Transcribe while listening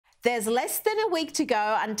There's less than a week to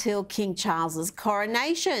go until King Charles's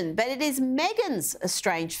coronation, but it is Meghan's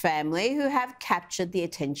estranged family who have captured the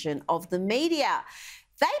attention of the media.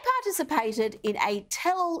 They participated in a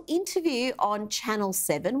tell-all interview on Channel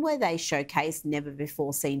 7 where they showcased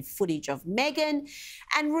never-before-seen footage of Meghan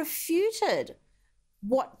and refuted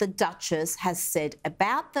what the Duchess has said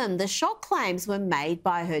about them. The shock claims were made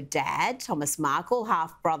by her dad, Thomas Markle,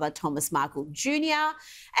 half-brother Thomas Markle Jr.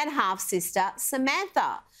 and half-sister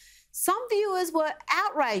Samantha. Some viewers were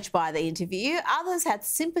outraged by the interview. Others had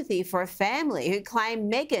sympathy for a family who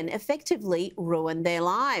claimed Meghan effectively ruined their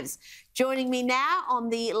lives. Joining me now on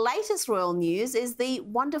the latest royal news is the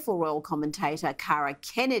wonderful royal commentator, Cara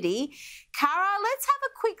Kennedy. Cara, let's have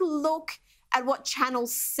a quick look at what Channel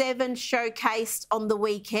 7 showcased on the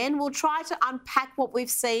weekend. We'll try to unpack what we've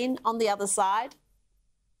seen on the other side.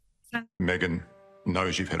 Meghan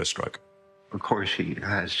knows you've had a stroke. Of course she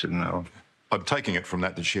has to know. I'm taking it from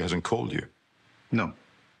that she hasn't called you. No.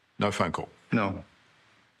 No phone call? No.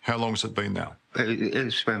 How long has it been now?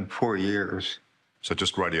 It's been 4 years. So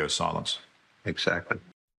just radio silence? Exactly.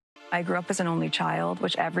 I grew up as an only child,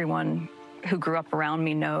 which everyone who grew up around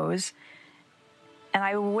me knows. And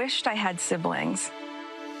I wished I had siblings.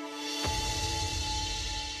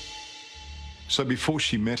 So before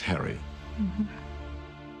she met Harry,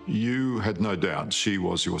 you had no doubt she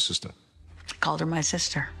was your sister? I called her my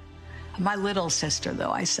sister. My little sister,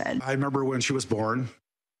 though, I said. I remember when she was born,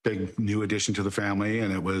 big new addition to the family,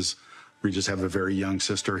 and it was, we just have a very young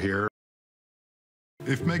sister here.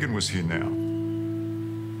 If Meghan was here now,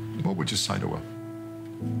 what would you say to her?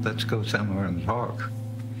 Let's go somewhere and talk.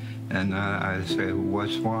 And I say,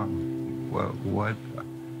 what's wrong? What?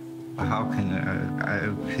 How can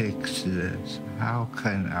I fix this? How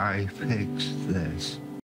can I fix this?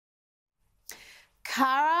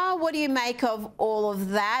 Cara, what do you make of all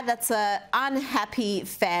of that? That's an unhappy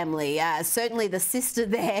family. Certainly the sister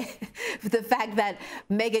there, the fact that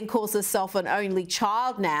Meghan calls herself an only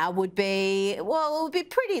child now would be, well, it would be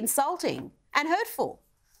pretty insulting and hurtful.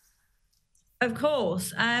 Of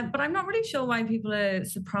course, but I'm not really sure why people are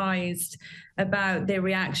surprised about their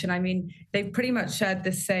reaction. I mean, they've pretty much shared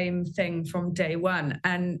the same thing from day one,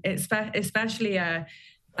 and especially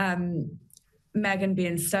Meghan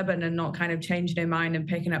being stubborn and not kind of changing her mind and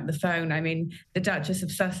picking up the phone. I mean, the Duchess of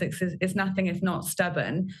Sussex is nothing if not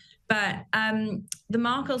stubborn. But the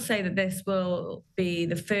Markles say that this will be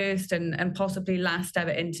the first and possibly last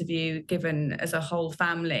ever interview given as a whole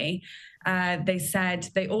family. They said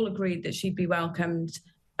they all agreed that she'd be welcomed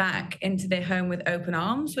back into their home with open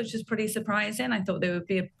arms, which is pretty surprising. I thought there would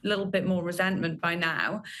be a little bit more resentment by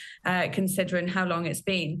now, considering how long it's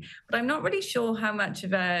been. But I'm not really sure how much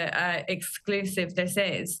of a exclusive this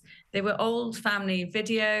is. They were old family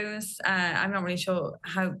videos. I'm not really sure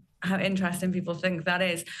how interesting people think that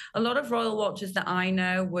is. A lot of royal watchers that I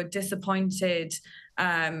know were disappointed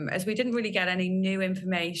as we didn't really get any new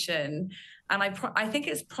information. And I think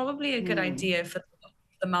it's probably a good idea for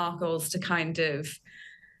the Markles to kind of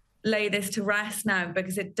lay this to rest now,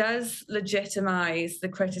 because it does legitimize the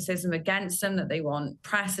criticism against them that they want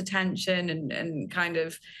press attention and kind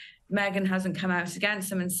of Meghan hasn't come out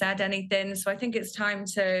against them and said anything. So I think it's time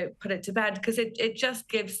to put it to bed, because it just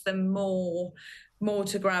gives them more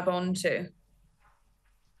to grab onto.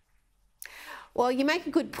 Well, you make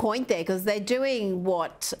a good point there, because they're doing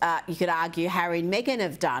what you could argue Harry and Meghan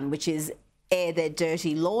have done, which is air their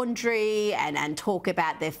dirty laundry and talk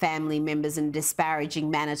about their family members in a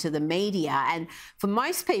disparaging manner to the media. And for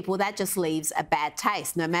most people, that just leaves a bad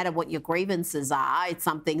taste. No matter what your grievances are, it's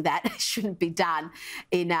something that shouldn't be done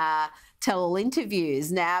in tell-all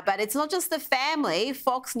interviews now. But it's not just the family.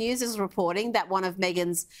 Fox News is reporting that one of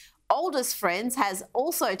Meghan's oldest friends has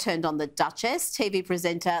also turned on the Duchess. TV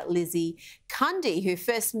presenter Lizzie Cundy, who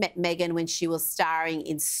first met Meghan when she was starring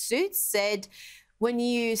in Suits, said, "When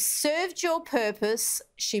you served your purpose,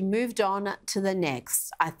 she moved on to the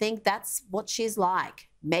next. I think that's what she's like.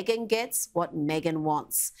 Meghan gets what Meghan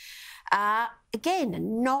wants."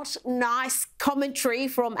 Again, not nice commentary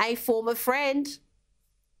from a former friend.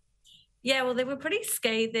 Yeah, well, they were pretty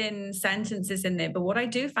scathing sentences in there. But what I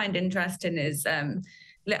do find interesting is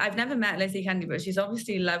I've never met Lizzie Cundy, but she's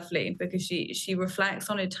obviously lovely, because she reflects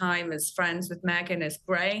on her time as friends with Meghan as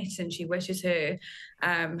great, and she wishes her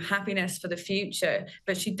happiness for the future.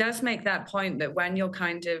 But she does make that point that when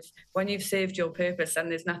you've served your purpose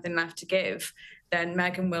and there's nothing left to give, then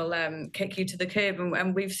Meghan will kick you to the curb,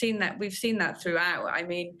 and we've seen that throughout. I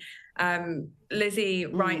mean, Lizzie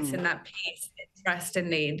writes in that piece,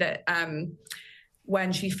 interestingly, that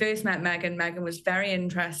when she first met Meghan, Meghan was very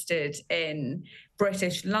interested in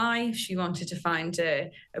British life. She wanted to find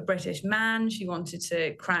a British man. She wanted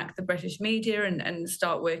to crack the British media and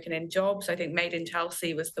start working in jobs. I think Made in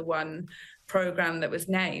Chelsea was the one program that was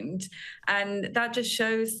named. And that just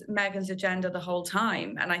shows Meghan's agenda the whole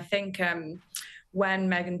time. And I think when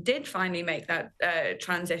Meghan did finally make that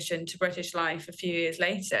transition to British life a few years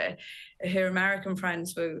later, her American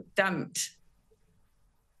friends were dumped.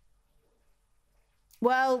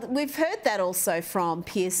 Well, we've heard that also from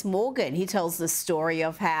Piers Morgan. He tells the story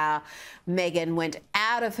of how Meghan went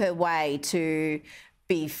out of her way to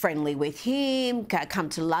be friendly with him, come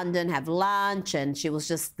to London, have lunch, and she was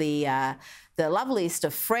just the loveliest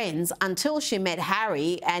of friends until she met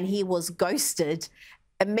Harry, and he was ghosted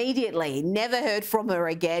immediately. Never heard from her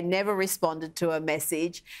again, never responded to a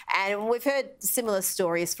message. And we've heard similar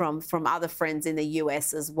stories from other friends in the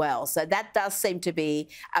US as well. So that does seem to be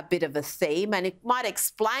a bit of a theme. And it might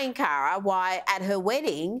explain, Cara, why at her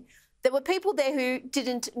wedding there were people there who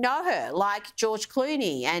didn't know her, like George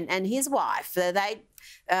Clooney and his wife.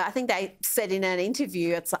 I think they said in an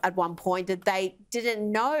interview at one point that they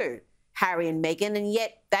didn't know Harry and Meghan, and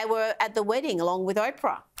yet they were at the wedding along with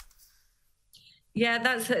Oprah. Yeah,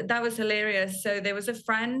 that was hilarious. So there was a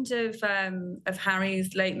friend of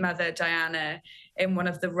Harry's late mother, Diana, in one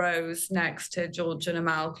of the rows next to George and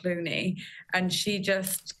Amal Clooney, and she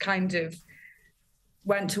just kind of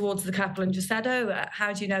went towards the couple and just said, "Oh,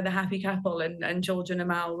 how do you know the happy couple?" And George and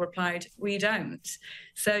Amal replied, "We don't."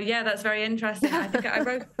 So yeah, that's very interesting. I think I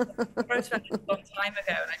wrote about it a long time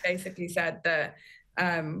ago, and I basically said that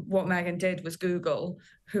what Meghan did was Google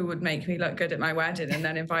who would make me look good at my wedding, and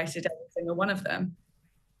then invited every single one of them.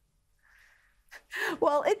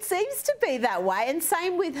 Well, it seems to be that way, and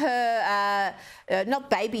same with her, not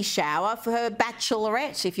baby shower, for her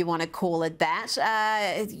bachelorette, if you want to call it that.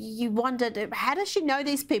 You wondered, how does she know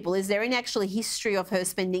these people? Is there any actually history of her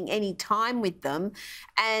spending any time with them?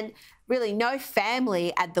 And really no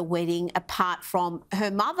family at the wedding apart from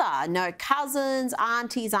her mother. No cousins,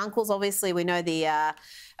 aunties, uncles. Obviously, we know the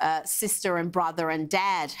sister and brother and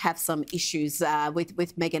dad have some issues with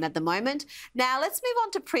Meghan at the moment. Now, let's move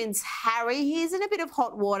on to Prince Harry. He's in a bit of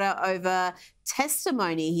hot water over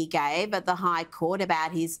testimony he gave at the High Court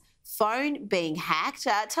about his phone being hacked.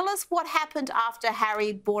 Tell us what happened after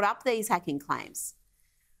Harry brought up these hacking claims.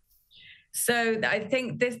 So I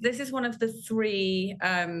think this is one of the three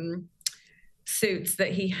suits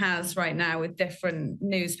that he has right now with different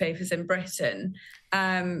newspapers in Britain.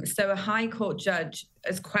 So a High Court judge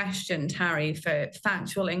has questioned Harry for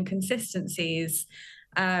factual inconsistencies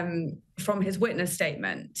from his witness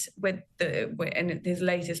statement in his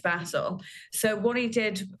latest battle. So what he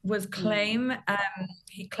did was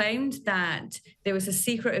he claimed that there was a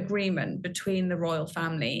secret agreement between the royal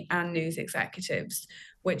family and news executives,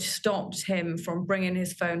 which stopped him from bringing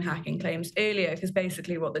his phone hacking claims earlier, because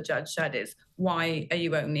basically what the judge said is, why are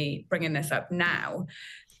you only bringing this up now?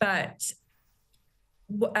 But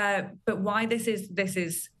why this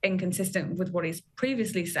is inconsistent with what he's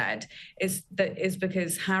previously said is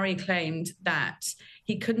because Harry claimed that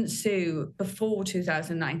he couldn't sue before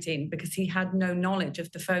 2019 because he had no knowledge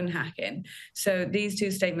of the phone hacking. So these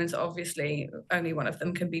two statements, obviously, only one of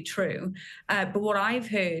them can be true. But what I've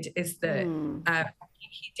heard is that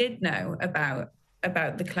he did know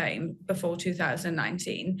about the claim before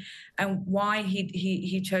 2019, and why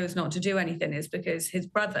he chose not to do anything is because his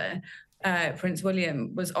brother, Prince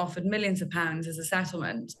William, was offered millions of pounds as a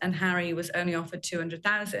settlement, and Harry was only offered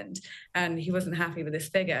 200,000, and he wasn't happy with this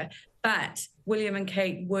figure. But William and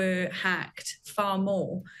Kate were hacked far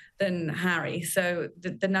more than Harry, so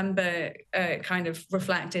the number kind of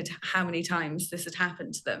reflected how many times this had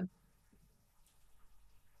happened to them.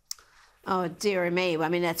 Oh, dear me. I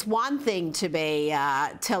mean, that's one thing to be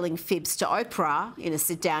telling fibs to Oprah in a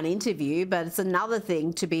sit-down interview, but it's another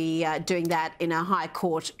thing to be doing that in a High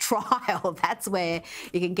Court trial. That's where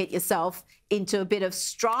you can get yourself into a bit of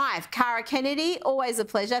strife. Cara Kennedy, always a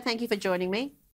pleasure. Thank you for joining me.